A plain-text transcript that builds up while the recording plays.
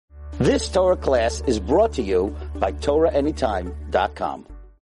This Torah class is brought to you by TorahAnytime.com.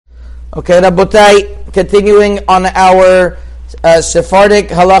 Okay, Rabotai, continuing on our Sephardic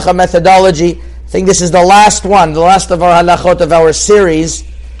Halacha methodology. I think this is the last one, the last of our halachot of our series.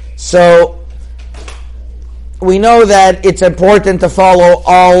 So, we know that it's important to follow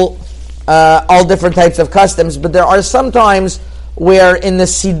all different types of customs, but there are some times where in the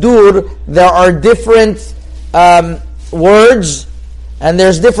Siddur there are different words and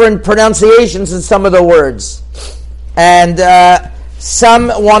there's different pronunciations in some of the words. And some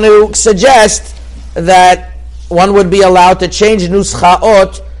want to suggest that one would be allowed to change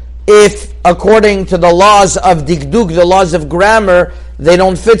nuschaot if, according to the laws of dikduk, the laws of grammar, they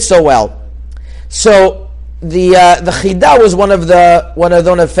don't fit so well. So the Chida was one of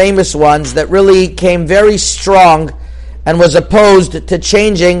the famous ones that really came very strong and was opposed to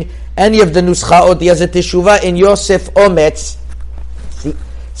changing any of the nuschaot. He has a teshuvah in Yosef Ometz,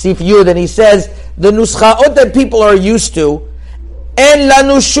 Sif Yud, and he says the nuschaot that people are used to, en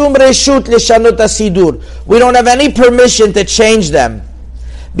lanu shum reshut leshanot hasidur. We don't have any permission to change them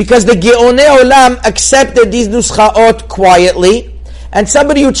because the Geonei Olam accepted these nuschaot quietly, and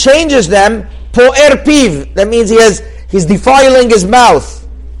somebody who changes them, po'er piv, that means he's defiling his mouth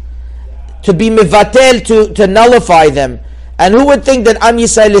to be mevatel, to nullify them. And who would think that Am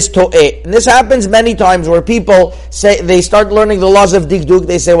Yisrael is to'eh? And this happens many times where people say, they start learning the laws of dikduk,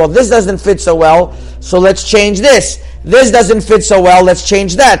 they say, well, this doesn't fit so well, so let's change this. This doesn't fit so well, let's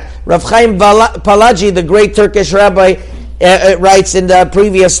change that. Rav Chaim Palaji, the great Turkish rabbi, writes in the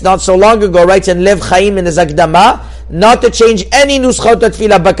previous, not so long ago, writes in Lev Chaim in the Zakdama, not to change any nuschot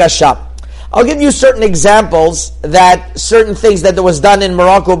tefillah bakasha. I'll give you certain examples that certain things that was done in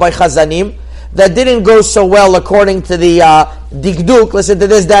Morocco by Chazanim that didn't go so well according to the dikduk. Listen to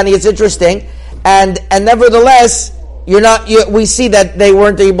this, Danny, it's interesting. And nevertheless, we see that they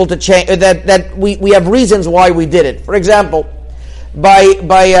weren't able to change, that we have reasons why we did it. For example, by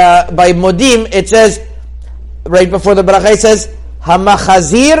Modim, it says, right before the bracha, it says,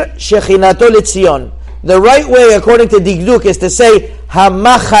 Hamachazir shechinato l'tzion. The right way, according to dikduk, is to say,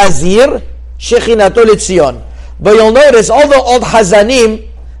 Hamachazir shechinato l'tzion. But you'll notice, all the old Hazanim,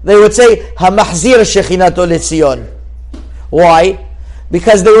 they would say, Hamachzir shechinato l'tzion. Why?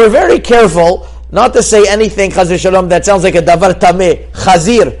 Because they were very careful not to say anything, chaz v'shalom, that sounds like a davar tameh,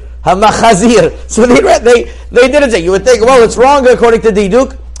 chazir, hamachazir. So they didn't say. You would think, well, it's wrong according to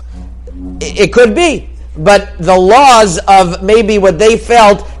dikduk. It could be. But the laws of maybe what they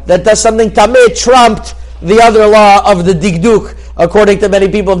felt that does something tameh trumped the other law of the dikduk, according to many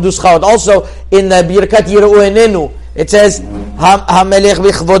people of nuschaot. Also, in the Birkat Yiru'u Enenu, it says, HaMelech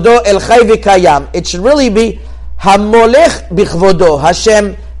bichvodo el chai v'kayam. It should really be, HaMolech bichvodo.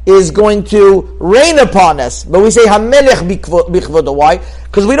 Hashem is going to reign upon us. But we say, HaMelech bichvodo. Why?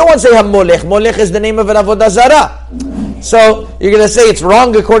 Because we don't want to say HaMolech. Molech is the name of an avodah zarah. So, you're going to say it's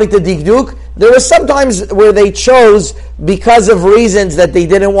wrong according to dikduk. There were some times where they chose, because of reasons that they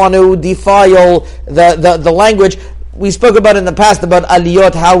didn't want to defile the language. We spoke about in the past about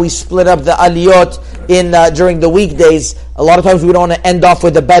aliyot, how we split up the aliyot in during the weekdays. A lot of times we don't want to end off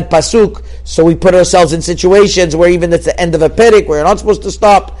with a bad pasuk, so we put ourselves in situations where even it's the end of a perek where you're not supposed to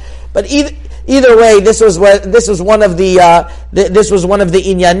stop. But either way, this was one of the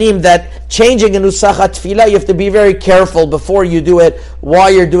inyanim that changing a nusach tefillah, you have to be very careful before you do it, why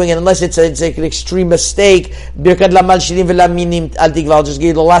you're doing it, unless it's an extreme mistake. Birkat lamal shirim v'laminim al tikva. I'll just give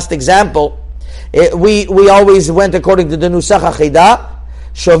you the last example. We always went according to the nusach achida,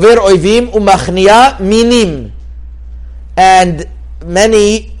 shover oivim umachnia minim, and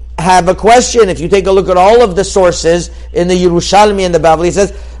many have a question. If you take a look at all of the sources in the Yerushalmi and the Bavli, it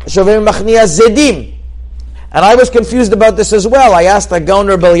says shover machnia zedim. And I was confused about this as well. I asked the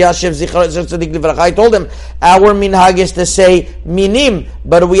Gaoner Bel Yashiv Zichar Tzadik Livrach. I told him our minhag is to say minim,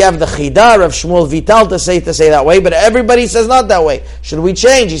 but we have the Chidar of Shmuel Vital to say that way. But everybody says not that way. Should we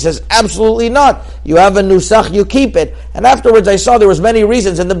change? He says absolutely not. You have a nusach, you keep it. And afterwards, I saw there was many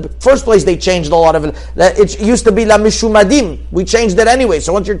reasons. In the first place, they changed a lot of it. It used to be la mishumadim. We changed it anyway.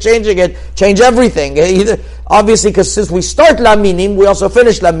 So once you're changing it, change everything. Obviously, because since we start la minim, we also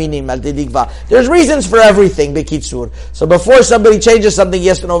finish la minim al tidikva. There's reasons for everything, bekitzur. So before somebody changes something, he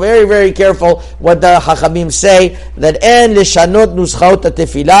has to know very, very careful what the Chachamim say, that en lishanot nuschaot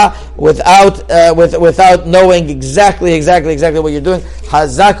tefillah without knowing exactly what you're doing.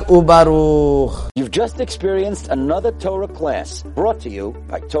 Hazak ubaruch. You've just experienced another Torah class brought to you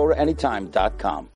by TorahAnytime.com.